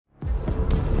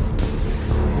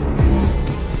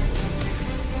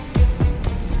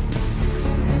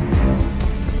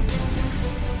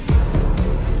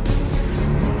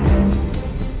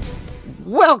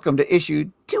Welcome to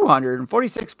issue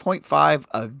 246.5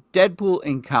 of Deadpool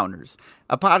Encounters,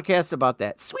 a podcast about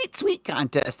that sweet, sweet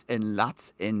contest and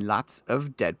lots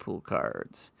of Deadpool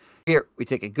cards. Here, we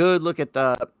take a good look at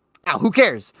who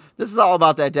cares? This is all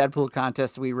about that Deadpool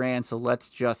contest we ran, so let's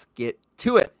just get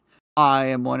to it. I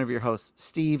am one of your hosts,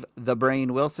 Steve the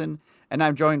Brain Wilson, and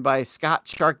I'm joined by Scott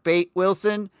Sharkbait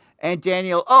Wilson and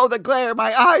Daniel, oh, the glare,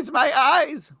 my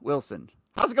eyes, Wilson.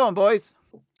 How's it going, boys?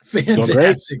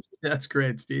 Fantastic. That's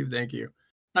great, Steve. Thank you.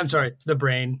 I'm sorry, the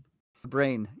brain. The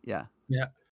brain, yeah. Yeah.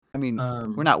 I mean,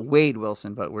 we're not Wade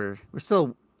Wilson, but we're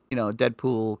still,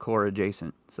 Deadpool core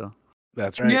adjacent. So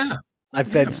that's right. Yeah. I've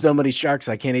fed so many sharks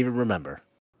I can't even remember.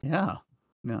 Yeah.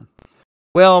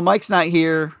 Well, Mike's not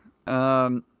here.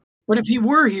 But if he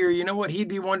were here, you know what he'd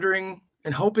be wondering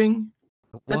and hoping?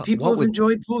 That people have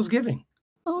enjoyed Poolsgiving.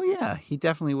 Oh yeah, he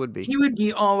definitely would be. He would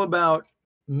be all about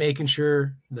making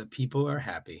sure that people are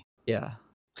happy. Yeah.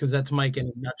 Because that's Mike in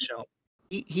a nutshell.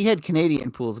 He had Canadian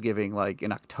Poolsgiving like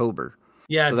in October.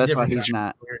 Yeah. So that's why he's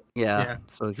not. Yeah.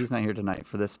 So he's not here tonight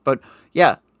for this. But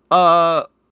yeah,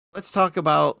 let's talk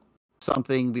about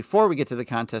something before we get to the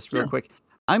contest real quick.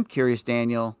 I'm curious,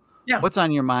 Daniel. Yeah. What's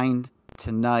on your mind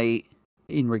tonight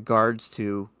in regards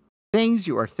to things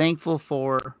you are thankful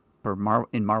for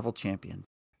in Marvel Champions?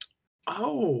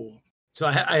 Oh. So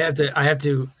I have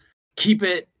to keep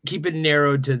it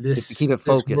narrowed to this. Keep it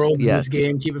focused. This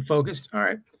game. Keep it focused. All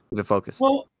right. Keep it focused.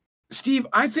 Well, Steve,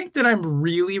 I think that I'm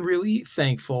really, really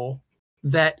thankful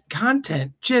that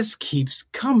content just keeps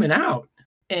coming out,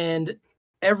 and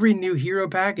every new hero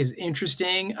pack is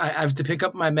interesting. I have to pick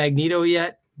up my Magneto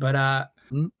yet, but I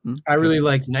really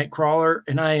liked Nightcrawler,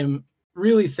 and I am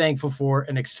really thankful for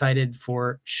and excited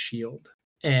for Shield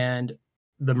and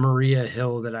the Maria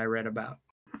Hill that I read about.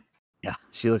 Yeah,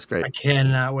 she looks great. I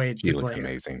cannot wait to play. She looks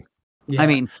amazing. Yeah. I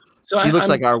mean, she looks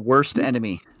like our worst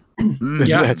enemy.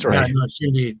 Yeah, that's right. Yeah, no,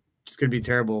 it's gonna be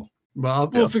terrible. Well,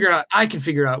 we'll figure out. I can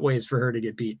figure out ways for her to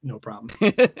get beat. No problem.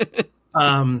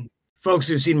 Folks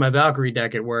who've seen my Valkyrie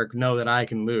deck at work know that I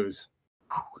can lose.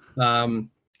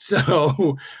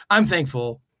 So I'm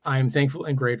thankful. I'm thankful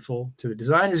and grateful to the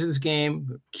designers of this game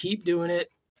who keep doing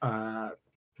it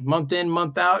month in,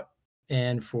 month out,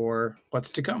 and for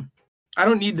what's to come. I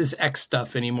don't need this X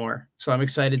stuff anymore, so I'm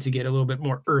excited to get a little bit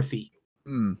more earthy.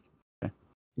 Okay.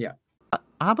 Yeah.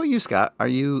 How about you, Scott? Are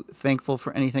you thankful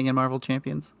for anything in Marvel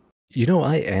Champions?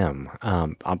 I am.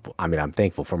 I'm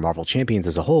thankful for Marvel Champions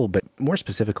as a whole, but more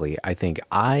specifically, I think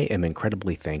I am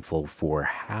incredibly thankful for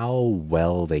how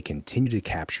well they continue to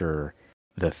capture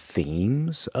the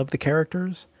themes of the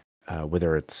characters,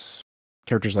 whether it's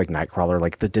characters like Nightcrawler.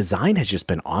 Like, the design has just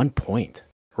been on point,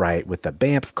 right? With the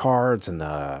BAMF cards and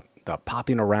the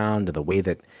popping around and the way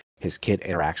that his kit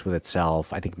interacts with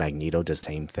itself. I think Magneto does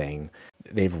the same thing.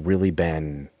 They've really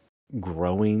been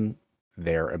growing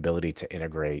their ability to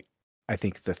integrate, I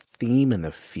think, the theme and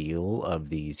the feel of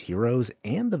these heroes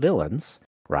and the villains,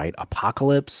 right?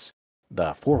 Apocalypse,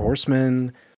 the Four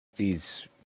Horsemen, these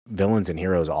villains and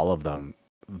heroes, all of them,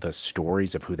 the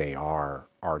stories of who they are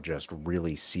just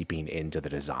really seeping into the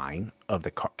design of the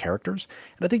characters.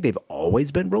 And I think they've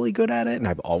always been really good at it, and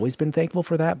I've always been thankful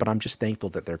for that, but I'm just thankful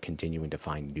that they're continuing to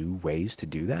find new ways to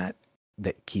do that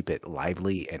keep it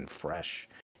lively and fresh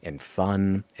and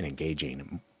fun and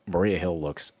engaging. Maria Hill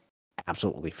looks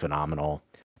absolutely phenomenal.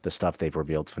 The stuff they've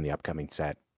revealed from the upcoming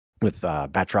set with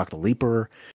Batroc the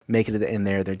Leaper making it in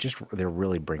there, they're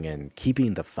really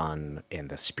keeping the fun and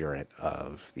the spirit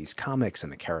of these comics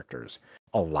and the characters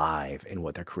alive in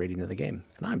what they're creating in the game,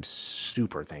 and I'm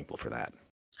super thankful for that.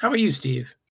 How about you,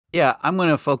 Steve? Yeah, I'm going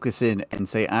to focus in and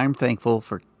say I'm thankful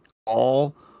for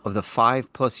all of the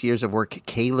 5+ years of work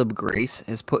Caleb Grace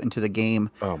has put into the game.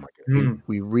 Oh my goodness.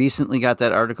 We recently got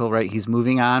that article, right? He's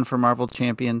moving on from Marvel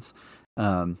Champions.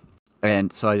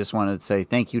 And so I just wanted to say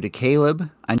thank you to Caleb.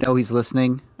 I know he's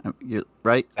listening. You're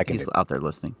right. He's out there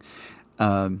listening.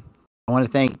 I want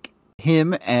to thank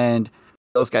him and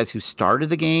those guys who started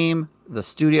the game, the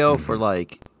studio, for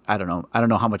I don't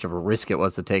know how much of a risk it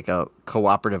was to take a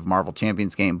cooperative Marvel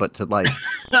Champions game, but to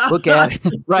look at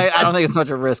it, right? I don't think it's much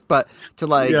of a risk, but to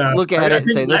look at it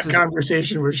and say this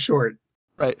conversation was short.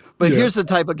 Right. But here's the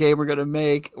type of game we're going to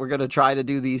make. We're going to try to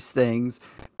do these things,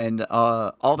 and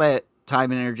all that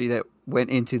time and energy that went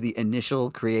into the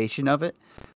initial creation of it.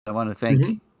 I want to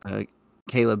thank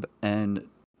Caleb and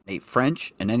Nate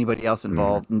French and anybody else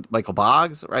involved, Michael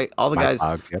Boggs, right? All the guys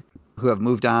who have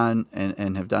moved on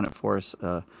and have done it for us.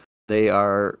 They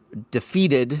are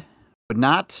defeated, but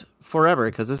not forever,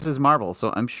 because this is Marvel.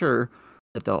 So I'm sure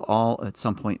that they'll all at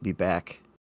some point be back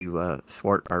to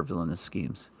thwart our villainous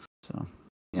schemes. So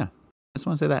yeah, I just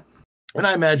want to say that. And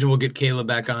I imagine we'll get Caleb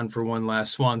back on for one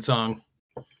last swan song.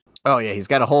 Oh yeah, he's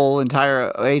got a whole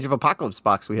entire Age of Apocalypse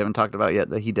box we haven't talked about yet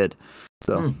that he did.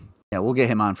 So yeah, we'll get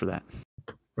him on for that.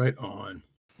 Right on.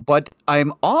 But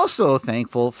I'm also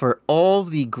thankful for all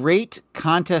the great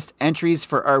contest entries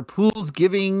for our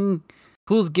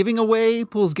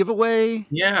Poolsgiving-Away.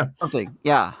 Yeah. Something.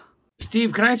 Yeah.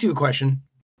 Steve, can I ask you a question?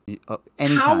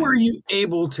 Anytime. How are you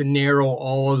able to narrow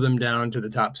all of them down to the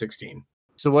top 16?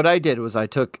 So what I did was I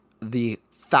took the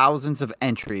thousands of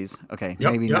entries. Okay,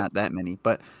 maybe not that many,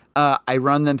 but I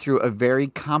run them through a very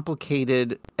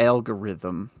complicated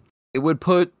algorithm. It would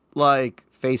put like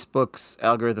Facebook's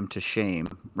algorithm to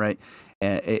shame, right?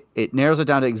 It narrows it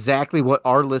down to exactly what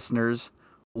our listeners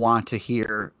want to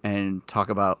hear and talk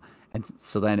about. And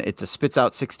so then it just spits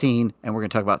out 16, and we're going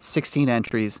to talk about 16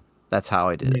 entries. That's how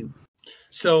I did it.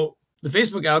 So the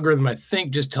Facebook algorithm, I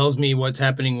think, just tells me what's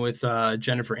happening with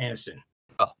Jennifer Aniston.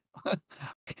 Oh.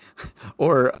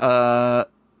 Or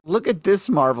look at this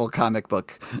Marvel comic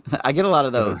book. I get a lot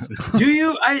of those. Do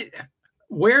you?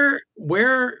 Where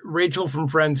Rachel from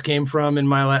Friends came from in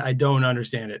my life, I don't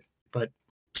understand it. But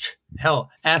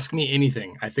hell, ask me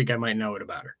anything. I think I might know it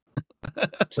about her.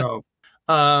 So,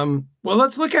 well,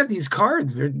 let's look at these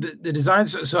cards. They're the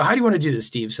designs. So how do you want to do this,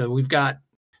 Steve? So we've got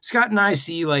Scott and I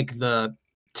see like the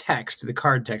text, the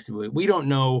card text. We don't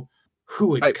know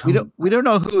who it's coming from. We don't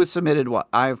know who has submitted what.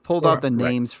 I've pulled out the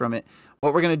names from it.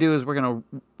 What we're going to do is we're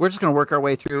just going to work our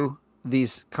way through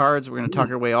these cards. We're going to talk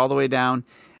our way all the way down.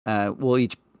 We'll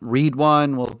each read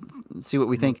one. We'll see what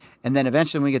we think. And then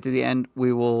eventually when we get to the end,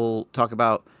 we will talk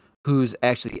about who's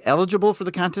actually eligible for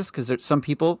the contest. Because there's some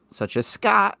people, such as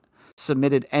Scott,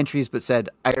 submitted entries but said,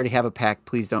 I already have a pack.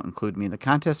 Please don't include me in the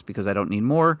contest because I don't need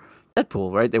more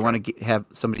Deadpool, right? They want to have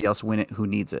somebody else win it who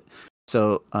needs it.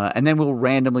 So, and then we'll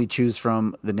randomly choose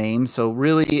from the names. So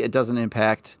really it doesn't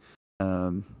impact,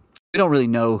 we don't really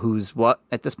know who's what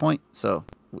at this point. So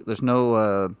there's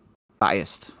no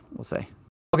biased, we'll say.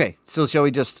 Okay, so shall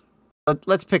we just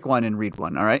let's pick one and read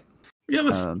one? All right. Yeah,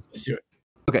 let's do it.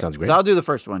 Okay, sounds great. So I'll do the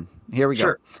first one. Here we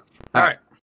go. All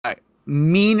right.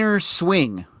 Meaner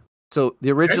swing. So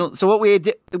the original. Okay. So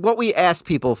what we asked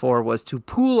people for was to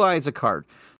poolize a card.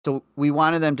 So we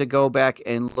wanted them to go back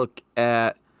and look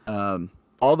at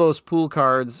all those pool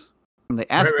cards from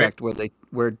the aspect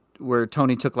where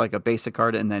Tony took like a basic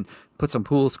card and then put some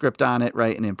pool script on it,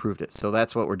 right, and improved it. So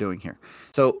that's what we're doing here.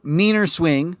 So Meaner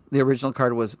Swing, the original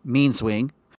card was Mean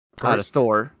Swing out of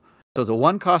Thor. So the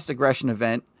 1-cost aggression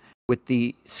event with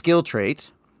the skill trait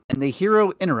and the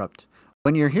hero interrupt.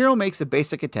 When your hero makes a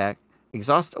basic attack,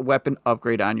 exhaust a weapon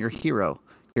upgrade on your hero.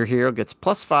 Your hero gets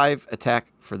 +5 attack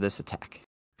for this attack.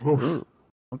 Ooh.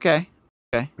 Okay.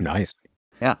 Nice.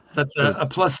 Yeah. That's a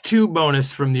 +2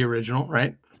 bonus from the original,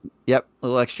 right? Yep, a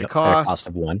little extra cost. Cost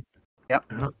of 1.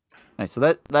 Yep. Nice. So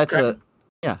that's I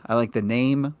like the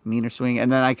name Meaner Swing,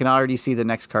 and then I can already see the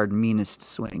next card, Meanest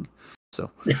Swing. So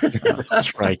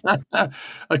that's right.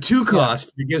 A 2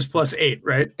 cost that gives +8,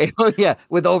 right? Yeah,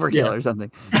 with overkill or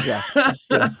something. Yeah.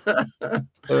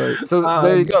 So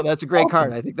there you go. That's a great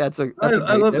card. I think that's a great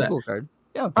Deadpool card.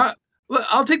 Yeah.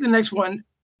 I'll take the next one.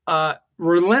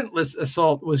 Relentless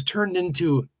Assault was turned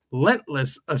into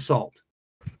Lentless Assault,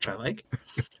 which I like,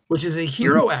 which is a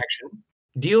hero action,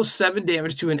 deals 7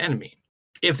 damage to an enemy.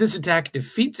 If this attack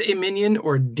defeats a minion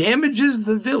or damages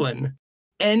the villain,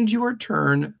 end your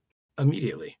turn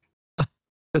immediately.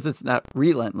 Because it's not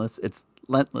relentless, it's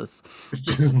lentless.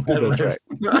 That's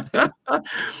right.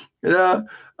 Yeah,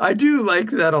 I do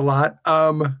like that a lot.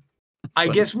 I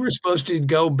guess we're supposed to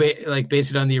go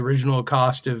base it on the original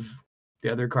cost of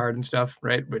the other card and stuff,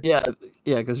 right? But yeah,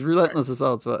 because Relentless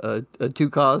Assault's a 2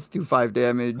 cost, 5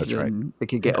 damage. That's right. It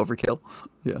can get overkill.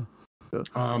 Yeah. So,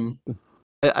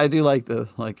 I do like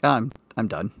I'm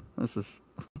done. This is.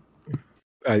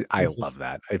 I love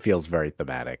that. It feels very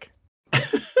thematic.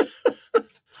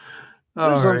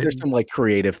 There's some like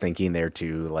creative thinking there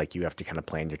too. Like you have to kind of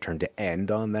plan your turn to end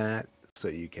on that, so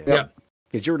you can. Yeah.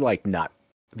 Because you're like not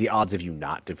the odds of you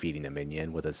not defeating a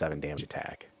minion with a 7 damage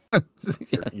attack.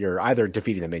 You're either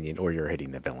defeating the minion or you're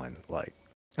hitting the villain. Like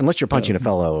unless you're punching a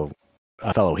fellow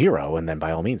hero, and then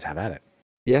by all means have at it.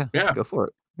 Yeah. Go for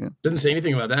it. Yeah. Doesn't say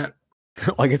anything about that.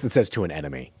 Well, I guess it says to an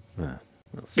enemy.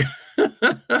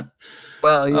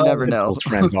 Well, you never know. His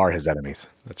friends are his enemies.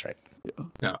 That's right.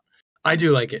 Yeah, I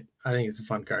do like it. I think it's a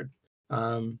fun card.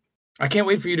 I can't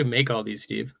wait for you to make all these,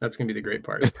 Steve. That's gonna be the great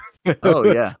part. Oh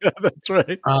yeah, that's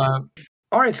right. All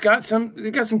right, Scott.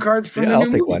 You got some cards from the new I'll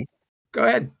movie. take one. Go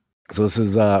ahead. So this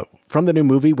is from the new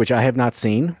movie, which I have not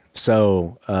seen.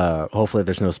 So hopefully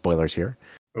there's no spoilers here.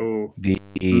 Oh,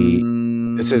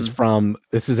 This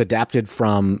is adapted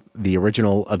from the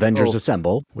original Avengers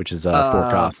Assemble, which is a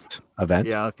 4-cost event.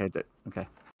 Yeah, okay. Okay.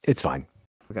 It's fine.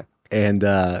 Okay. And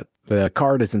the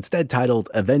card is instead titled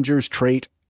Avengers Trait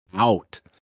Out.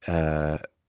 No,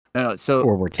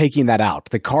 Or we're taking that out.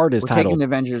 The card is titled taking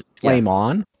Avengers Flame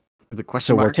On. With a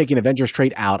question so mark. We're taking Avengers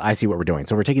Trait out. I see what we're doing.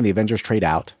 So we're taking the Avengers Trait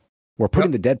out. We're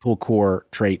putting the Deadpool core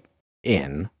trait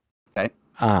in. Okay.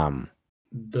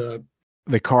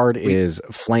 The card is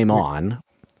Flame On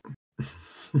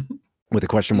with a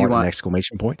question mark and an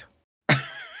exclamation point.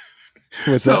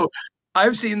 So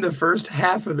I've seen the first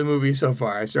half of the movie so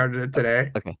far. I started it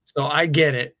today. Okay. So I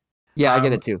get it. Yeah, I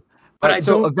get it too. But I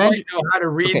don't quite know how to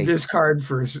read this card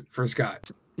for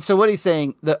Scott. So what he's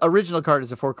saying, the original card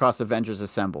is a 4-cost Avengers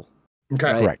Assemble.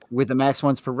 Okay. Right? Correct. With the max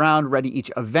once per round, ready each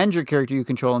Avenger character you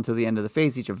control until the end of the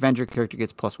phase. Each Avenger character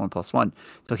gets +1/+1.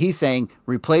 So he's saying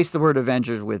replace the word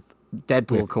Avengers with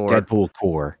Deadpool core. Deadpool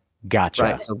core. Gotcha.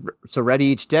 Right. So ready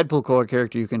each Deadpool core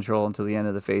character you control until the end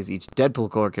of the phase. Each Deadpool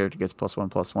core character gets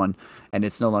 +1/+1, and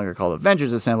it's no longer called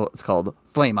Avengers Assemble. It's called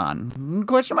Flame On?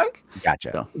 Question mark.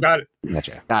 Gotcha. So, Got it.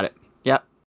 Gotcha. got it. Yep.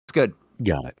 It's good.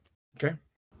 Got it. Okay.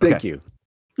 Thank you.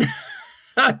 Do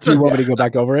you want me to go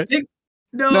back over it?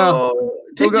 No.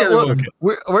 Take the other one.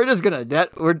 We're just gonna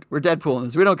we're Deadpooling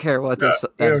this. We don't care what this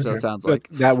episode sounds like.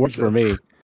 That works for me.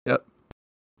 Yep.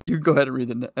 You can go ahead and read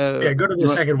the. Go to the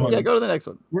second one. Yeah, go to the next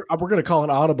one. We're going to call it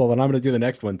audible, and I'm going to do the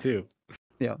next one too.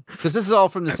 Yeah, because this is all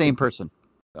from the same person.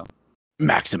 So.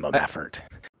 Maximum effort.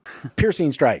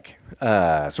 Piercing Strike.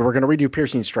 So we're going to redo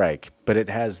Piercing Strike, but it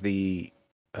has the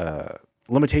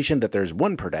limitation that there's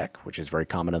 1 per deck, which is very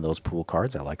common in those pool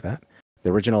cards. I like that. The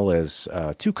original is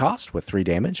 2 cost with 3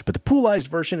 damage, but the poolized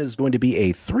version is going to be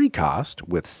a 3 cost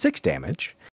with 6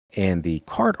 damage. And the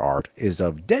card art is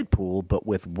of Deadpool, but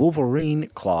with Wolverine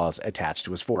claws attached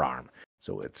to his forearm.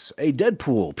 So it's a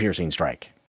Deadpool Piercing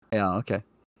Strike. Yeah, okay.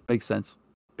 Makes sense.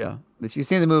 Yeah. If you've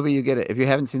seen the movie, you get it. If you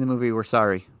haven't seen the movie, we're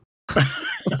sorry.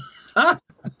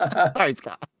 Sorry,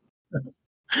 Scott.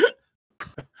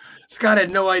 Scott had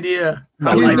no idea.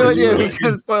 I had no idea he was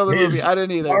going to spoil the movie. I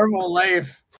didn't either. Marvel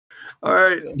life. All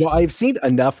right. No, I've seen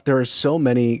enough. There are so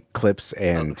many clips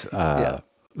and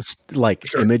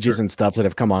images and stuff that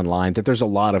have come online that there's a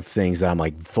lot of things that I'm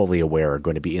like fully aware are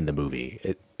going to be in the movie.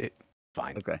 It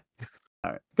fine. Okay.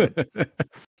 All right. Good.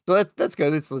 So that's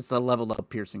good. It's a leveled up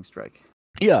Piercing Strike.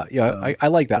 Yeah. I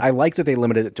like that. I like that they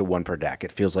limited it to 1 per deck.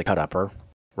 It feels like Cut Upper,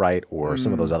 right? Or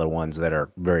some of those other ones that are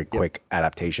very quick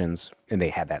adaptations, and they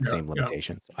had that same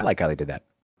limitation. So I like how they did that.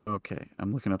 Okay.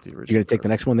 I'm looking up the original. You going to take the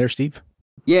next one there, Steve?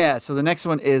 Yeah, so the next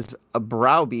one is a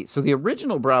Browbeat. So the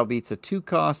original Browbeat's a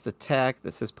 2-cost attack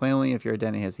that says play only if your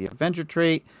identity has the Avenger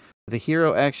trait. The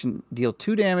hero action, deal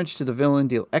 2 damage to the villain,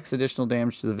 deal X additional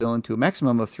damage to the villain to a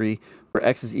maximum of 3, where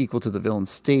X is equal to the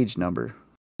villain's stage number.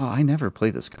 Oh, I never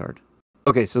played this card.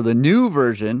 Okay, so the new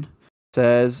version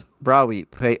says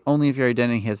Browbeat, play only if your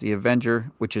identity has the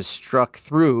Avenger, which is struck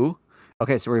through.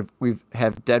 Okay, so we've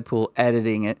have Deadpool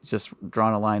editing it, just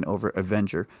drawn a line over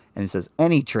Avenger, and it says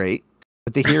any trait.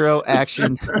 With the hero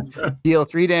action, deal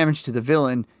 3 damage to the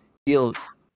villain, deal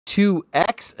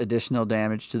 2x additional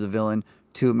damage to the villain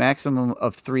to a maximum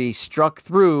of 3, struck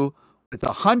through with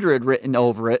 100 written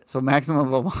over it, so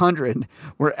maximum of 100,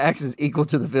 where X is equal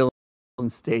to the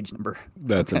villain's stage number.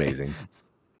 That's amazing.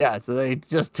 Yeah, so they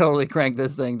just totally cranked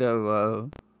this thing to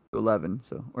 11,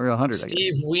 so we're 100.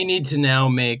 Steve, we need to now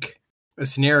make a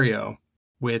scenario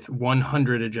with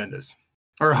 100 agendas,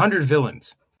 or 100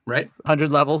 villains. Right?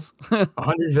 100 levels.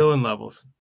 100 villain levels.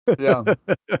 Yeah.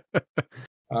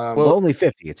 Well, only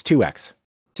 50. It's 2x.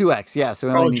 2x, yeah. So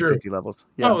we only need 50 levels.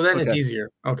 Yeah. Oh, then it's easier.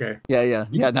 Okay. Yeah.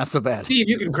 Not so bad. Steve,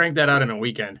 you can crank that out in a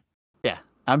weekend. Yeah.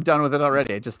 I'm done with it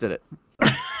already. I just did it.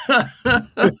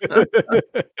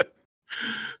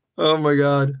 Oh my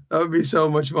God. That would be so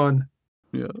much fun.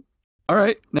 Yeah. All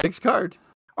right. Next card.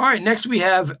 All right. Next we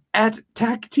have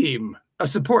Attack Team. A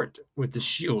support with the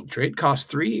shield trait, costs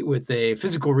 3 with a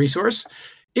physical resource.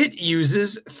 It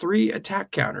uses 3 attack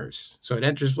counters. So it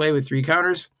enters play with 3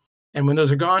 counters. And when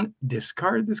those are gone,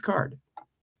 discard this card.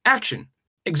 Action.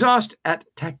 Exhaust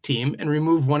Attack Team and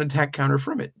remove 1 attack counter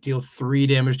from it. Deal 3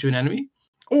 damage to an enemy.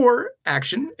 Or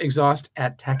action. Exhaust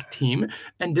Attack Team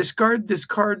and discard this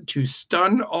card to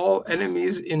stun all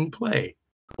enemies in play.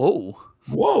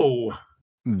 Whoa.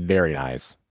 Very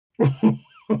nice.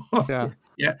 Yeah.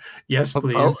 Yeah. Yes,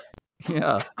 please. Oh,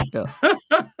 yeah.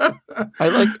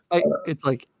 It's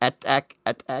like attack.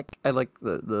 I like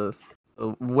the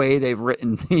way they've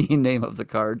written the name of the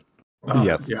card.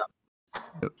 Yes. Yeah.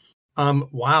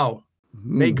 Wow.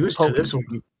 May Gusta this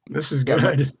one. This is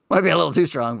good. Might be a little too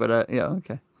strong, but yeah,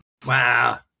 okay.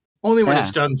 Wow. Only when Yeah.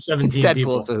 it's done It's 17 Deadpool,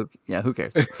 people. so yeah, who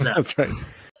cares? That's right.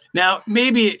 Now,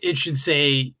 maybe it should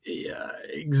say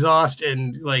exhaust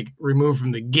and like remove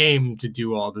from the game to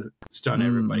do all the stun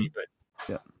everybody.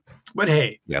 But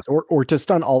hey, Yes, or to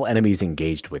stun all enemies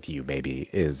engaged with you, maybe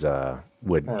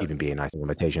would even be a nice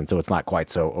limitation. So it's not quite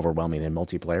so overwhelming in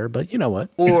multiplayer. But you know what?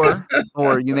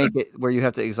 Or you make it where you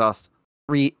have to exhaust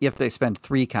 3. You have to expend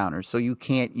 3 counters, so you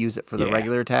can't use it for the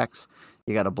regular attacks.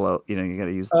 You got to blow. You got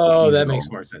to use. Oh, use that it makes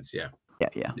all. more sense. Yeah.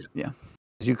 Yeah. Because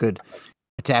you could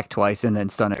attack twice and then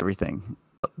stun everything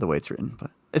the way it's written, but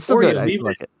it's still good. I still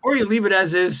like it. Or you leave it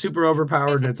as is, super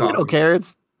overpowered, and it's I awesome. don't care.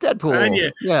 It's Deadpool.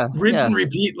 And rinse and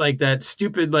repeat like that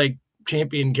stupid like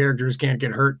champion characters can't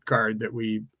get hurt card that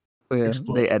we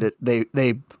exploited.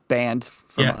 They banned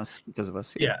from us because of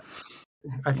us. Yeah.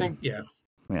 I think Yeah.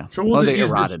 So we'll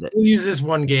just we'll use this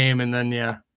one game and then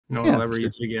no one will ever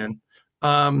use it again.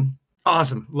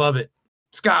 Awesome. Love it.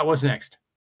 Scott, what's next?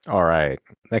 All right.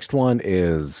 Next one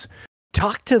is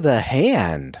Talk to the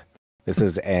Hand. This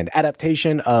is an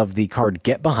adaptation of the card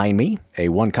Get Behind Me, a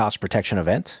 1-cost protection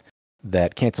event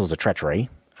that cancels a treachery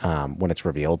when it's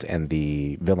revealed and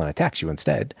the villain attacks you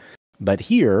instead. But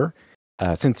here,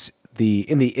 since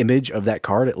in the image of that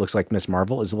card, it looks like Miss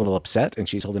Marvel is a little upset and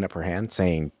she's holding up her hand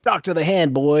saying, "Talk to the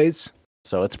hand, boys."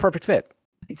 So it's a perfect fit.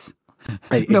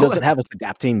 It doesn't have us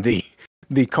adapting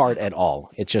the card at all.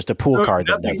 It's just a pool card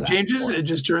that does that. Changes. It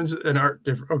just turns an art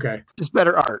different. Okay. Just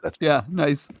better art.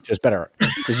 Nice. Just better art.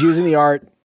 Just using the art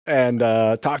and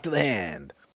talk to the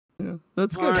hand. Yeah,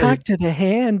 that's good. Talk to the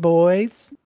hand,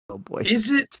 boys. Oh boy.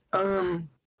 Is it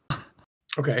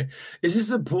okay. Is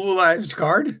this a poolized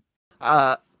card?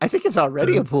 I think it's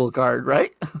already a pool card, right?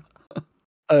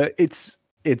 It's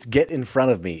Get in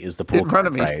front of me is the pool in front card,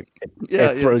 of me. Right?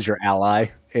 It throws your ally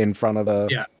in front of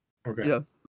the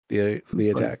the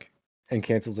attack and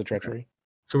cancels the treachery.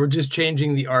 So we're just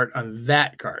changing the art on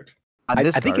that card. I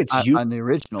think it's on the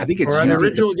original. I think it's on the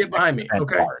original. Get Behind Me.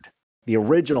 Okay. Card. The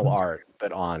original art,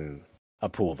 but on a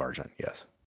pool version. Yes.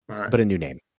 All right. But a new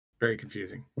name. Very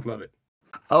confusing. Love it.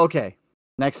 Okay.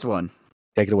 Next one.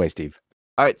 Take it away, Steve.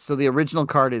 All right. So the original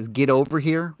card is Get Over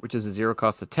Here, which is a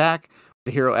 0-cost attack.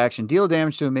 The hero action, deal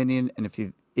damage to a minion, and if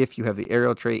you have the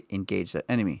aerial trait, engage that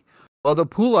enemy. Well, the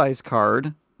poolized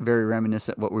card, very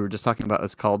reminiscent of what we were just talking about,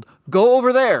 is called Go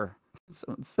Over There.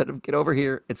 So instead of Get Over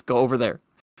Here, it's Go Over There.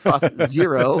 Cost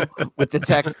 0 with the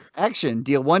text action.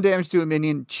 Deal 1 damage to a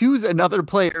minion. Choose another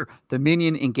player. The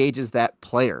minion engages that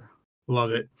player. Love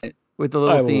it. With the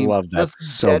little theme. I love that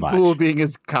so much. Deadpool being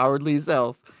his cowardly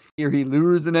self. Here he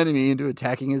lures an enemy into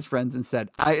attacking his friends instead.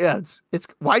 It's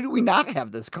why do we not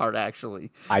have this card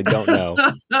actually? I don't know.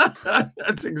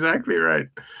 That's exactly right.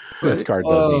 This card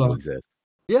doesn't even exist.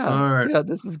 Yeah. All right. Yeah,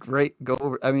 this is great. Go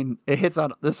over. I mean,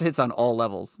 this hits on all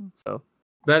levels. So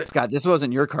Scott, this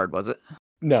wasn't your card, was it?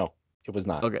 No, it was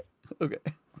not. Okay.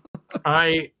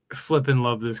 I flippin'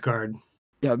 love this card.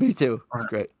 Yeah, me too. It's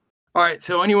great. All right.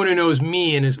 So anyone who knows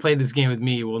me and has played this game with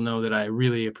me will know that I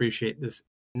really appreciate this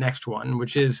next one,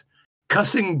 which is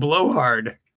Cussing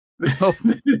Blowhard. Oh.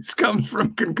 This comes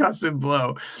from Concussive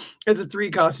Blow. It's a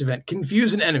 3-cost event.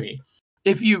 Confuse an enemy.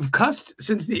 If you've cussed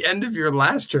since the end of your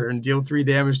last turn, deal 3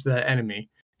 damage to that enemy.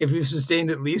 If you've sustained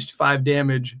at least 5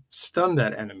 damage, stun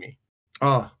that enemy.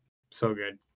 Oh, so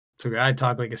good. So good. I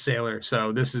talk like a sailor,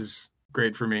 so this is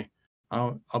great for me.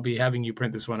 I'll be having you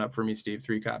print this one up for me, Steve.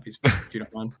 3 copies, if you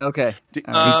don't mind. Okay. Do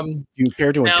you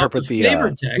care to interpret the flavor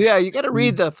text? Yeah, you got to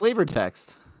read the flavor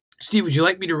text. Steve, would you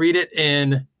like me to read it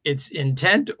in its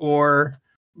intent or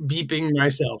beeping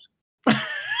myself?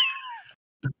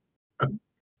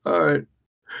 All right.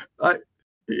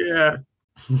 Yeah.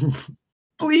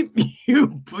 Bleep you,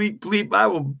 bleep, bleep. I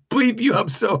will bleep you up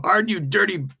so hard, you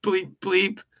dirty bleep,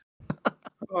 bleep.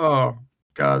 Oh,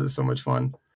 God, this is so much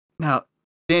fun. Now,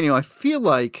 Daniel, I feel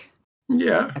like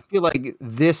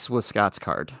this was Scott's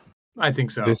card. I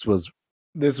think so. This was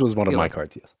one of my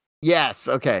cards, yes. Yes,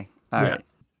 okay. All right.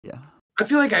 Yeah. I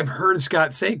feel like I've heard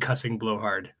Scott say cussing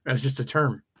blowhard as just a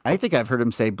term. I think I've heard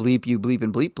him say bleep you, bleep,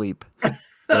 and bleep, bleep.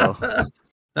 So.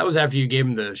 That was after you gave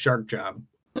him the shark job.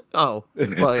 Oh,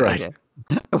 well, right. Okay.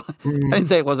 I didn't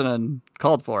say it wasn't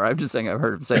uncalled for. I'm just saying I've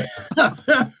heard him say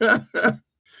it.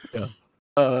 Yeah.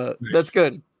 Nice. That's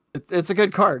good. It's a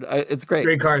good card. It's great.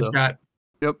 Great card, Scott.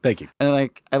 Yep. Thank you. And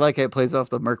I like how it plays off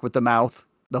the merc with the mouth,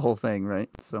 the whole thing, right?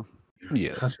 So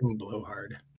yes. Cussing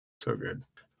blowhard. So good.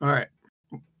 All right.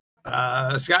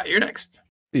 Scott, you're next.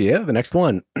 Yeah, the next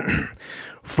one.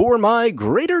 For My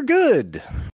Greater Good.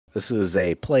 This is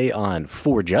a play on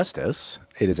For Justice.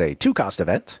 It is a 2-cost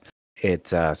event.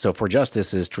 So for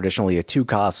justice is traditionally a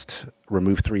 2-cost,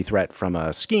 remove 3 threat from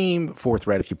a scheme, 4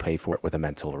 threat if you pay for it with a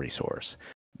mental resource.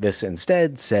 This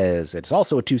instead says it's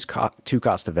also a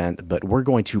 2-cost event, but we're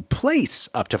going to place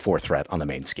up to 4 threat on the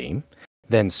main scheme.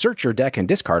 Then search your deck and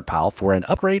discard pile for an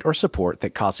upgrade or support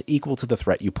that costs equal to the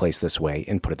threat you place this way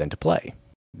and put it into play.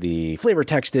 The flavor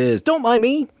text is, don't mind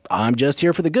me, I'm just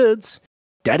here for the goods.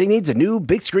 Daddy needs a new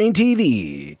big screen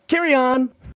TV. Carry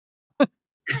on.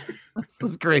 This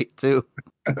is great, too.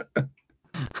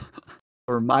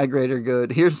 For my greater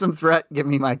good, here's some threat, give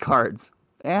me my cards.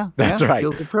 Yeah, that's right.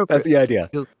 Feels appropriate. That's the idea.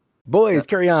 Boys,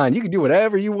 carry on. You can do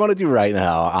whatever you want to do right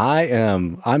now.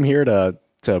 I'm here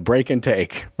to break and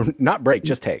take. Not break,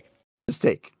 just take. Just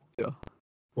take. Yeah.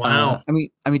 Wow. I mean,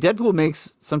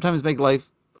 Deadpool sometimes make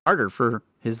life harder for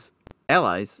his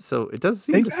allies, so it does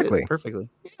seem to fit perfectly.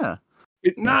 Yeah.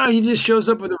 No, he just shows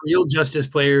up with a real justice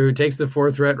player who takes the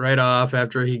 4 threat right off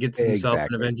after he gets himself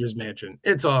an Avengers Mansion.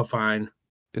 It's all fine.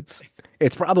 It's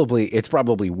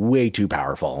probably way too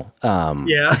powerful.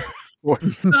 Yeah.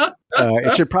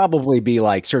 It should probably be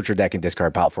like search your deck and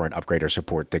discard pile for an upgrade or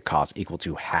support that costs equal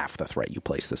to half the threat you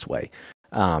place this way.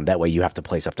 That way you have to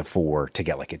place up to 4 to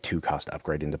get like a 2-cost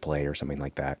upgrade into play or something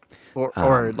like that.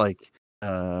 Or like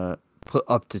put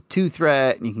up to 2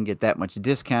 threat and you can get that much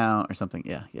discount or something.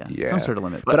 Yeah. Some sort of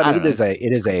limit. But I mean, it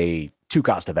is a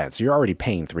 2-cost event, so you're already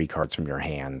paying 3 cards from your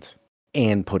hand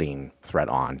and putting threat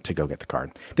on to go get the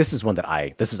card. This is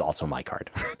this is also my card.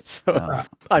 So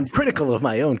I'm critical of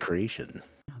my own creation.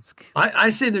 I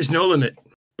say there's no limit,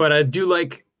 but I do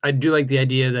like the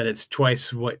idea that it's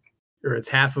twice it's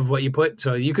half of what you put.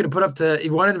 So you could have put up to, if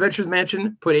you wanted Adventures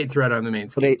Mansion, put 8 threat on the main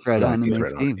scheme. Put 8 threat on the main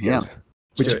scheme. Yeah.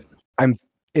 Which I'm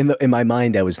in my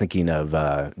mind, I was thinking of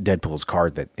Deadpool's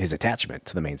card, that his attachment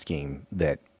to the main scheme,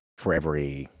 that for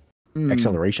every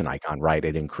acceleration icon, right,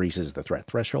 it increases the threat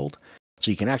threshold. So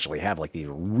you can actually have like these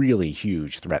really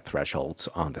huge threat thresholds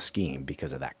on the scheme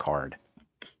because of that card.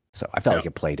 So I felt like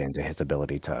it played into his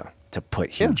ability to put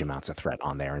huge amounts of threat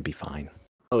on there and be fine.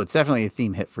 Oh, it's definitely a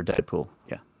theme hit for Deadpool.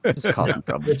 Yeah. Just causing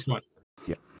problems. It's fun.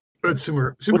 Yeah. It's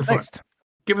super What's fun. Next?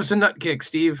 Give us a nut kick,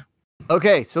 Steve.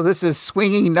 Okay, so this is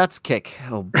Swinging Nuts Kick.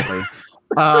 Oh boy.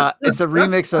 It's a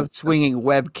remix of Swinging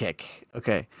Web Kick.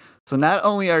 Okay. So not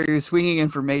only are you swinging in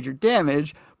for major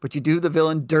damage, but you do the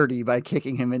villain dirty by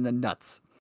kicking him in the nuts.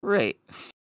 Great.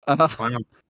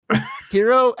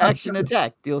 Hero action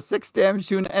attack. Deals 6 damage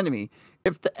to an enemy.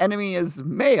 If the enemy is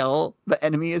male, the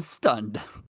enemy is stunned.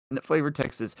 And the flavor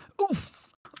text is,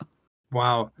 oof.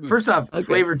 Wow. First off,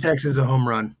 flavor text is a home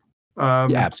run. Yeah,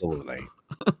 absolutely.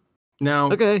 Now,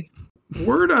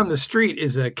 word on the street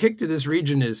is a kick to this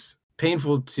region is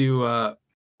painful to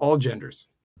all genders.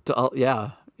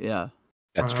 Yeah.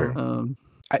 That's true.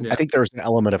 I think there's an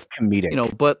element of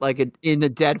comedic. But like in a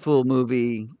Deadpool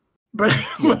movie. But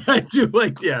I do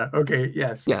like,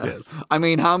 yes. I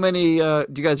mean, how many, do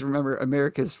you guys remember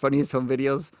America's Funniest Home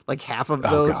Videos? Like half of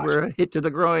those were a hit to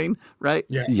the groin, right?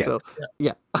 Yeah. So,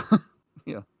 yeah.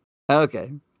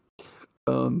 Okay.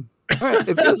 All right.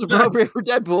 It feels appropriate for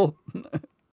Deadpool.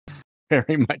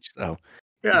 Very much so.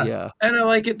 Yeah. And I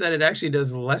like it that it actually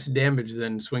does less damage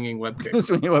than Swinging Web Kick.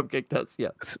 Swinging Web Kick does,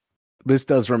 yeah. This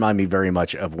does remind me very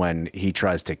much of when he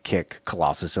tries to kick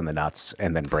Colossus in the nuts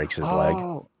and then breaks his leg.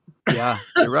 Yeah,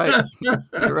 you're right.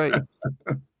 You're right.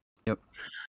 Yep.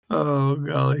 Oh,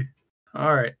 golly.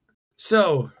 All right.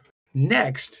 So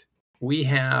next we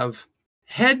have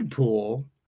Headpool,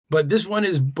 but this one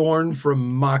is born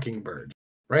from Mockingbird,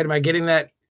 right? Am I getting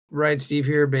that right, Steve,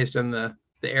 here based on the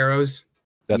arrows?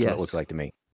 That's what it looks like to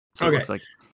me. So it looks like.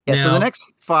 Yeah, so the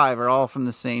next 5 are all from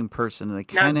the same person, and they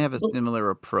kind of have a similar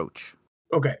approach.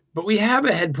 Okay, but we have a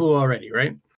Headpool already,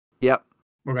 right? Yep.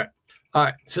 Okay. All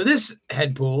right, so this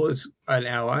Headpool is an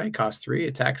ally, cost 3,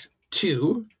 attacks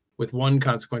 2 with 1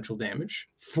 consequential damage,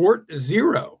 thwart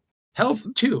 0, health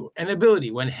 2, and ability.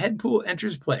 When Headpool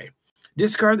enters play,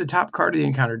 discard the top card of the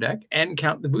encounter deck and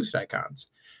count the boost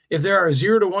icons. If there are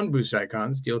 0 to 1 boost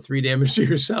icons, deal 3 damage to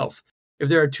yourself. If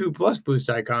there are 2+ boost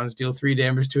icons, deal 3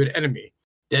 damage to an enemy.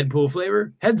 Deadpool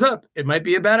flavor, heads up, it might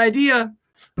be a bad idea.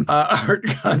 Art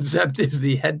concept is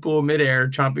the Headpool midair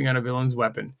chomping on a villain's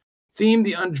weapon. Theme,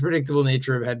 the unpredictable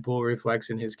nature of Headpool reflects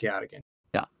in his chaotic end.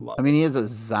 Yeah. I mean, he has a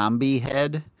zombie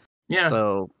head. Yeah.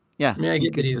 So, yeah. I mean, I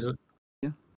get that he's...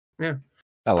 Yeah.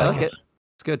 I like it.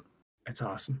 It's good. It's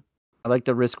awesome. I like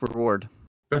the risk reward.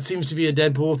 That seems to be a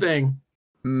Deadpool thing.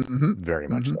 Mm-hmm. Very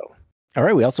much so. All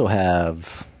right, we also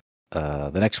have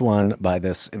the next one by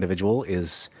this individual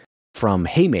is from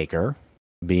Haymaker,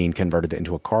 being converted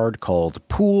into a card called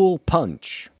Pool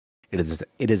Punch. It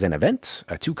is an event,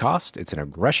 a 2-cost. It's an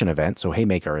aggression event, so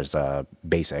Haymaker is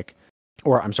basic.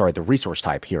 or I'm sorry, the resource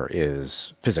type here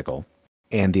is physical,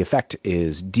 and the effect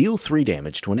is deal 3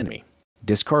 damage to an enemy.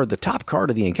 Discard the top card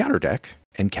of the encounter deck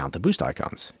and count the boost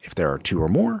icons. If there are 2 or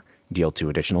more, deal 2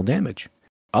 additional damage.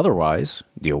 Otherwise,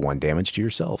 deal 1 damage to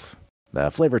yourself.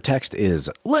 The flavor text is,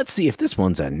 let's see if this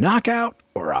one's a knockout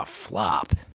or a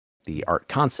flop. The art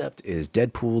concept is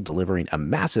Deadpool delivering a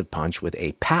massive punch with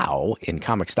a POW in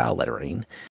comic style lettering.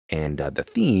 And the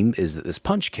theme is that this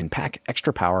punch can pack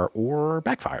extra power or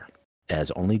backfire, as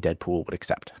only Deadpool would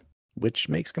accept, which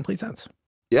makes complete sense.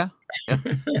 Yeah.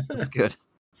 That's good.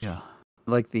 Yeah.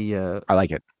 I like the... I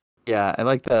like it. Yeah, I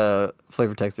like the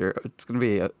flavor text there. It's going to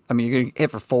be... you're going to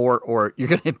hit for 4 or you're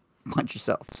going to punch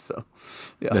yourself. So,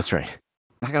 yeah. That's right.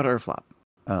 Knockout or flop.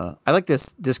 I like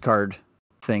this discard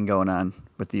thing going on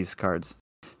with these cards.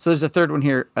 So there's a third one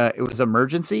here. It was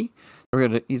emergency.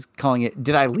 He's calling it,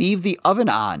 did I leave the oven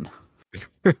on?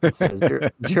 It says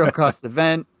zero cost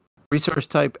event, resource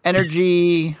type,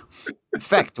 energy,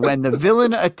 effect. When the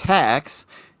villain attacks,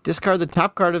 discard the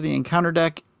top card of the encounter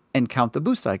deck and count the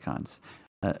boost icons.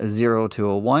 A 0 to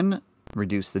a 1,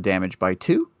 reduce the damage by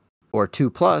 2, or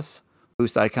 2+,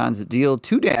 boost icons that deal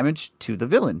 2 damage to the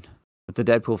villain. With the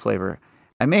Deadpool flavor,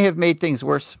 I may have made things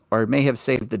worse, or may have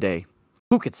saved the day.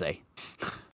 Who could say?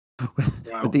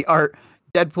 With the art,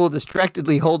 Deadpool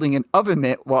distractedly holding an oven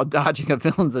mitt while dodging a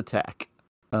villain's attack.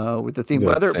 With the theme,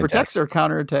 whether it protects or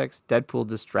counterattacks, Deadpool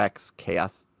distracts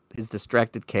chaos. His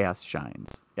distracted chaos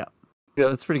shines. Yeah,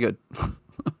 that's pretty good.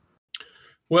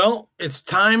 Well, it's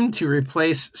time to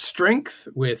replace strength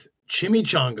with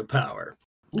chimichanga power.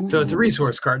 Ooh. So it's a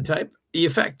resource card type. The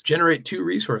effect, generate 2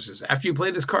 resources. After you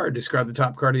play this card, discard the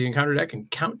top card of the encounter deck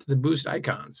and count the boost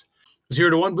icons. 0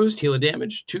 to 1 boost, heal a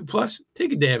damage. 2+,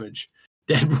 take a damage.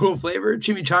 Deadpool flavor,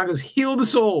 chimichangas heal the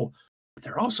soul, but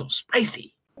they're also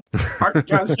spicy. Art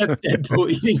concept, Deadpool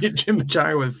eating a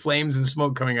chimichanga with flames and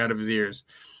smoke coming out of his ears.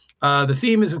 The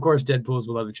theme is, of course, Deadpool's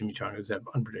beloved chimichangas have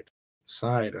unpredictable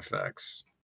side effects.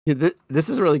 Yeah, this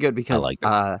is really good because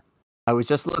I was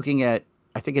just looking at,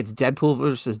 I think it's Deadpool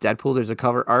versus Deadpool. There's a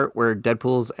cover art where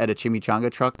Deadpool's at a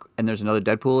chimichanga truck and there's another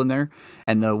Deadpool in there.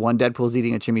 And the one Deadpool's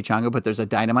eating a chimichanga, but there's a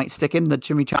dynamite stick in the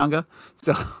chimichanga.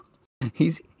 So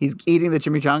he's eating the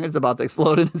chimichanga. It's about to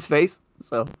explode in his face.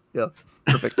 So, yeah,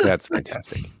 perfect. That's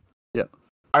fantastic. Yeah.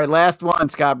 All right, last one,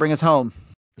 Scott. Bring us home.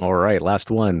 All right, last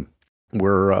one.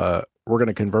 We're going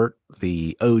to convert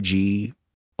the OG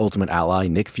Ultimate Ally,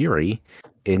 Nick Fury,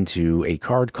 into a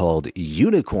card called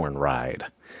Unicorn Ride.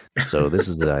 So this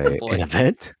is an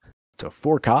event. It's a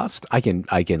 4 cost. I can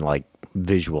like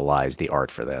visualize the art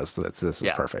for this. So this is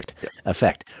perfect. Yeah.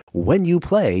 Effect. When you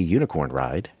play Unicorn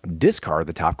Ride, discard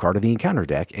the top card of the encounter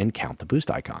deck and count the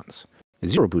boost icons.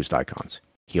 0 boost icons.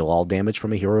 Heal all damage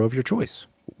from a hero of your choice.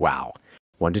 Wow.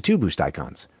 1 to 2 boost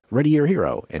icons. Ready your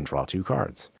hero and draw 2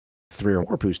 cards. 3 or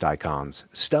more boost icons.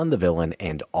 Stun the villain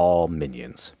and all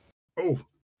minions. Oh.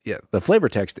 Yeah, the flavor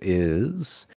text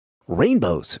is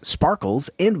rainbows, sparkles,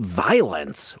 and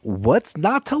violence. What's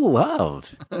not to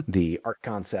love? The art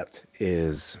concept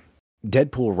is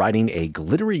Deadpool riding a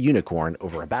glittery unicorn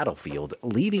over a battlefield,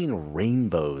 leaving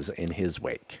rainbows in his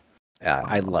wake.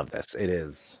 I love this. It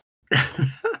is.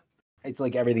 It's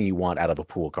like everything you want out of a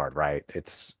pool card, right?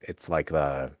 It's like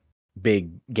the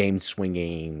big game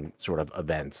swinging sort of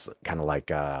events, kind of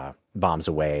like Bombs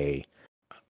Away.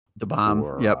 The Bomb.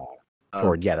 Or, yep.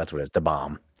 Or yeah, that's what it is. The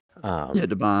Bomb.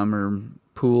 The Bomb or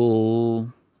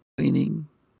pool cleaning.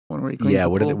 One where he cleans the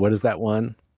pool. What is that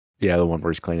one? Yeah, the one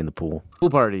where he's cleaning the pool. Pool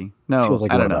party. No, feels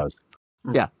like I one don't of know. Those.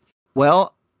 Yeah.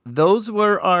 Well, those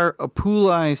were our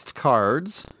poolized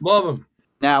cards. Love them.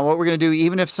 Now, what we're going to do,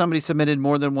 even if somebody submitted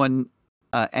more than one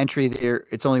entry there,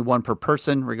 it's only 1 per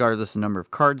person, regardless of the number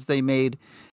of cards they made.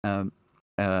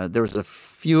 There was a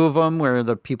few of them where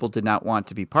the people did not want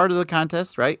to be part of the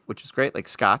contest, right? Which is great, like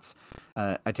Scott's.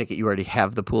 I take it you already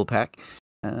have the pool pack.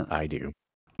 I do.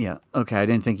 Yeah. Okay. I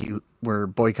didn't think you were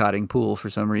boycotting pool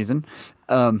for some reason.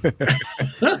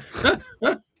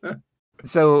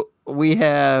 So we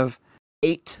have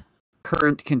 8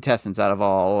 current contestants out of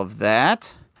all of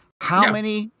that. How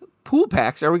many pool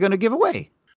packs are we going to give away?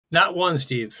 Not 1,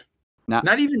 Steve.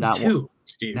 Not even 2,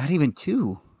 Steve. Not even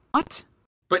 2. What?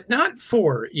 But not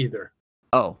 4 either.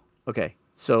 Oh, okay.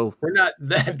 So we're not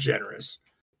that generous.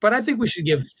 But I think we should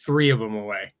give 3 of them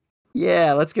away.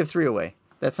 Yeah, let's give 3 away.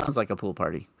 That sounds like a pool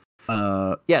party.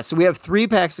 So we have 3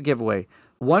 packs to give away.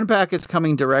 1 pack is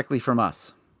coming directly from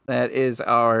us. That is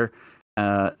our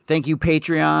thank you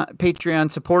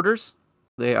Patreon supporters.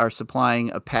 They are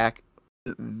supplying a pack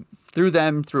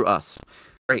through us.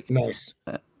 Great. Nice.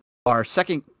 Our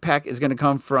second pack is going to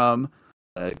come from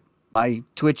my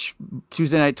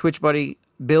Tuesday night Twitch buddy,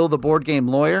 Bill the Board Game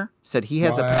Lawyer said he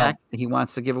has a Wow. pack that he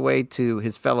wants to give away to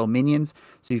his fellow minions.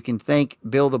 So you can thank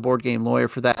Bill the Board Game Lawyer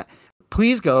for that.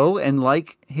 Please go and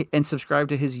like and subscribe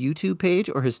to his YouTube page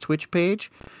or his Twitch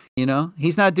page. You know,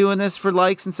 he's not doing this for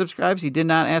likes and subscribes. He did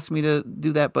not ask me to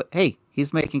do that, but hey,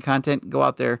 he's making content. Go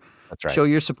out there. That's right. Show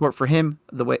your support for him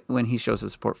the way when he shows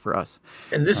his support for us.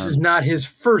 And this is not his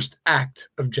first act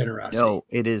of generosity. No,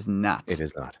 it is not. It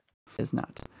is not. It is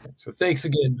not. So thanks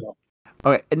again, Bill.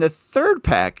 Okay, and the third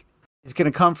pack is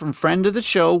going to come from friend of the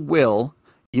show, Will.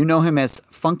 You know him as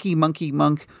Funky Monkey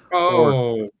Monk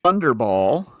or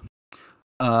Thunderball.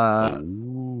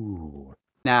 Ooh.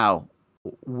 Now,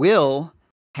 Will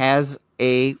has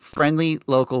a friendly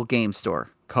local game store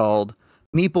called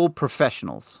Meeple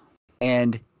Professionals,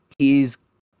 and he's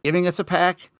giving us a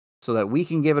pack so that we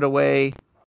can give it away.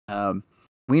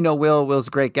 We know Will. Will's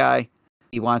a great guy.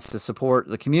 He wants to support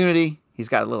the community. He's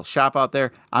got a little shop out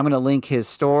there. I'm going to link his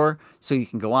store so you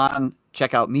can go on,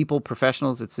 check out Meeple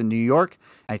Professionals. It's in New York.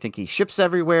 I think he ships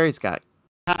everywhere. He's got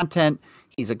content.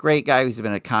 He's a great guy. He's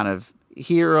been at Con of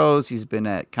Heroes. He's been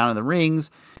at Con of the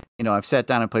Rings. You know, I've sat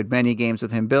down and played many games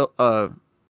with him. Bill,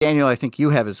 Daniel, I think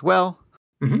you have as well.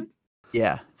 Mm-hmm.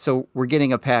 Yeah. So we're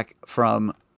getting a pack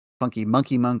from Funky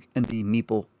Monkey Monk and the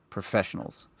Meeple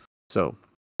Professionals. So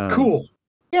Cool.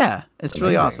 Yeah, it's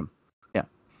really Amazing. awesome.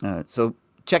 Yeah. So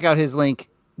check out his link.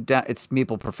 It's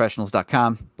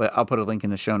meepleprofessionals.com, but I'll put a link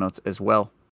in the show notes as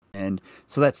well. And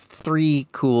so that's 3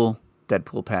 cool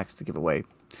Deadpool packs to give away.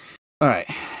 All right,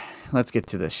 let's get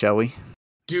to this, shall we?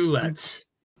 Do let's.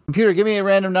 Computer, give me a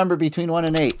random number between 1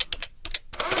 and 8.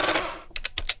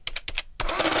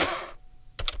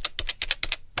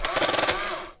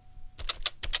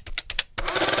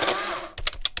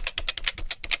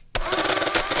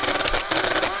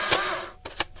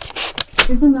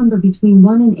 Here's a number between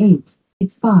 1 and 8.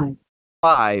 It's 5.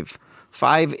 5.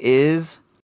 5 is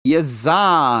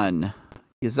Yazan.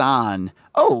 Yazan.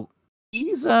 Oh,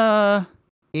 he's on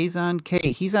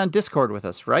K. He's on Discord with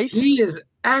us, right? He is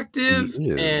active He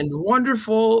is. and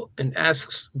wonderful and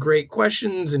asks great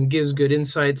questions and gives good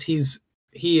insights.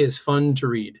 He is fun to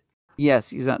read. Yes,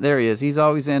 he's on. There he is. He's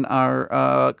always in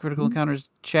our Critical Encounters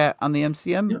chat on the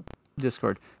MCM Yeah.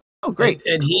 Discord. Oh, great.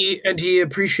 And he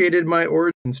appreciated my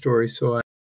origin story, so I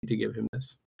need to give him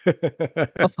this.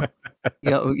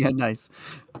 Yeah, nice.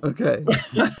 Okay.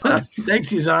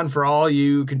 Thanks, Yazan, for all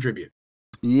you contribute.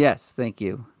 Yes, thank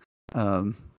you.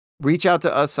 Reach out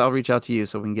to us. I'll reach out to you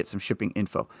so we can get some shipping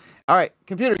info. All right,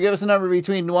 computer, give us a number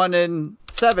between 1 and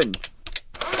 7.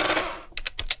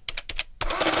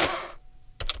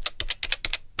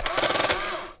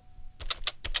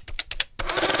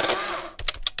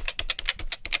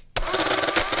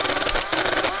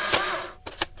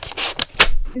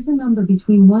 Here's a number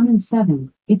between 1 and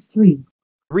 7. It's 3.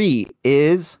 3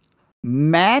 is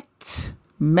Mate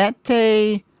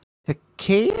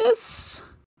Takeus?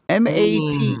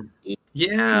 M-A-T.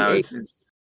 Yeah, it's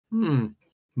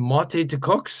Mate to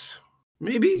Cooks,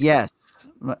 maybe. Yes.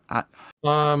 I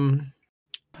don't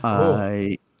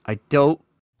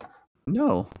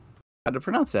know how to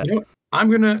pronounce that. You know what?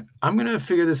 I'm gonna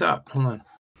figure this out. Hold on.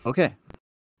 Okay.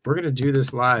 We're gonna do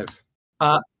this live.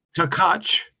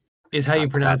 Takach is how you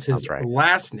pronounce his right.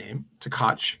 last name.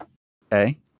 Takach.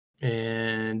 Okay.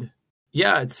 And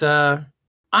yeah, it's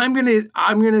I'm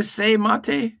gonna say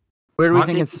Mate. Where do we Mate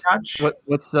think it's Takach.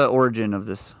 what's the origin of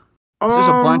this? There's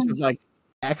a bunch of like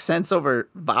accents over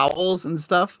vowels and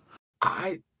stuff.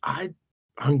 I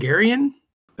Hungarian.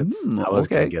 I was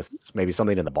okay. gonna guess maybe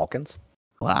something in the Balkans.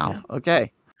 Wow.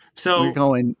 Okay. So We're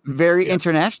going very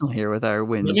international here with our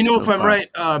wins. let me know so if I'm far. right,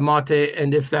 Mate,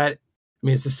 and if that. I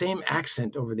mean, it's the same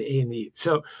accent over the A and the E.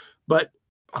 So, but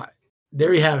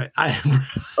there you have it.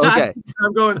 Okay.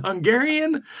 I'm going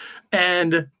Hungarian,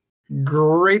 and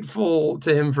grateful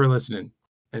to him for listening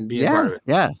and being part of it.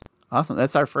 Yeah. Awesome.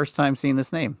 That's our first time seeing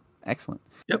this name. Excellent.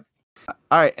 Yep.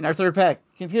 All right. And our third pack.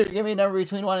 Computer, give me a number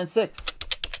between 1 and 6.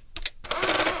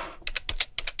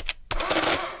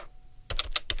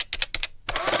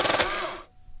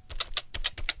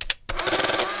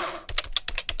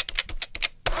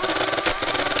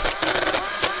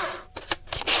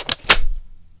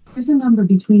 Here's a number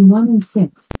between 1 and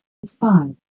 6. It's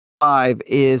 5. 5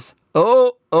 is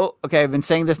okay. I've been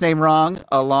saying this name wrong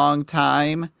a long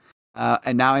time,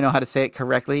 and now I know how to say it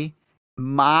correctly.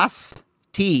 Moss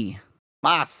T.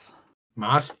 Moss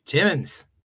Timmons.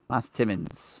 Moss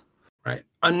Timmons. Right.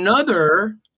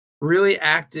 Another really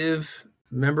active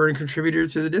member and contributor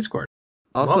to the Discord.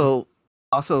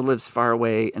 Also lives far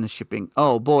away in the shipping.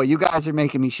 Oh boy, you guys are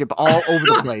making me ship all over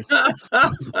the place.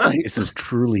 This is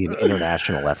truly an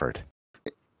international effort.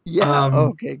 Yeah.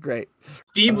 Okay, great.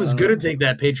 Steve was going to take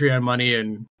that Patreon money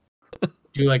and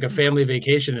do like a family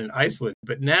vacation in Iceland,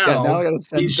 but now I gotta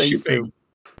send he's things shipping.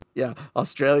 to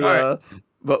Australia,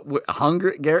 but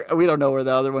Hungary. We don't know where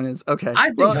the other one is. Okay,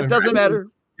 I think it doesn't matter.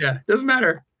 Yeah, doesn't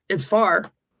matter. It's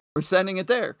far. We're sending it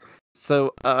there.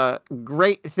 So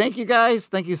great. Thank you guys.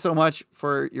 Thank you so much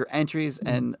for your entries,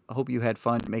 and I hope you had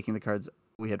fun making the cards.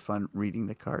 We had fun reading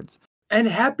the cards. And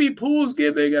happy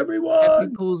Poolsgiving, everyone. Happy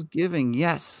Poolsgiving.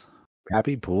 Yes.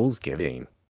 Happy Poolsgiving.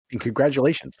 And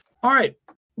congratulations. All right.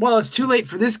 Well, it's too late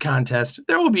for this contest.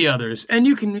 There will be others. And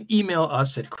you can email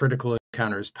us at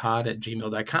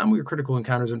criticalencounterspod@gmail.com. We're Critical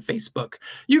Encounters on Facebook.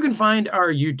 You can find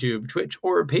our YouTube, Twitch,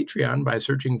 or Patreon by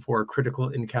searching for Critical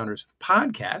Encounters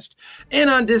Podcast. And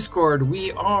on Discord,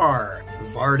 we are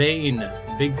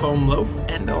Vardane, Big Foam Loaf,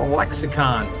 and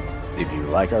Lexicon. If you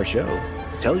like our show,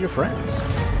 tell your friends.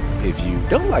 If you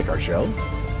don't like our show,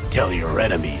 tell your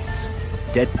enemies.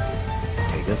 Take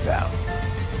us out.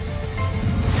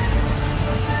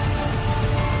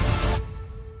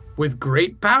 With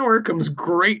great power comes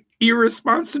great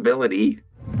irresponsibility.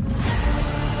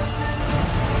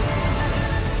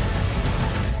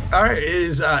 All right, it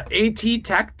is AT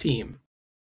Tech Team.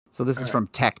 So this is from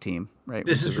Tech Team, right?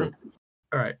 This is from.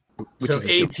 All right. So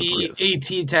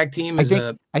AT Tech Team I is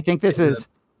think this is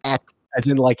at. As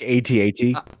in like AT-AT?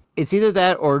 It's either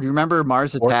that or do you remember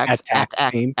Mars Attacks? Attack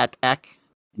Team? Attack.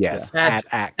 Yes. At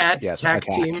Yes, Tech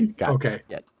attack. Team. Got it. Okay.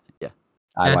 Yeah.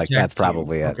 I like Attack that's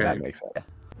probably Team. it. Okay. That makes sense.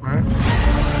 All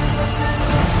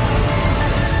right.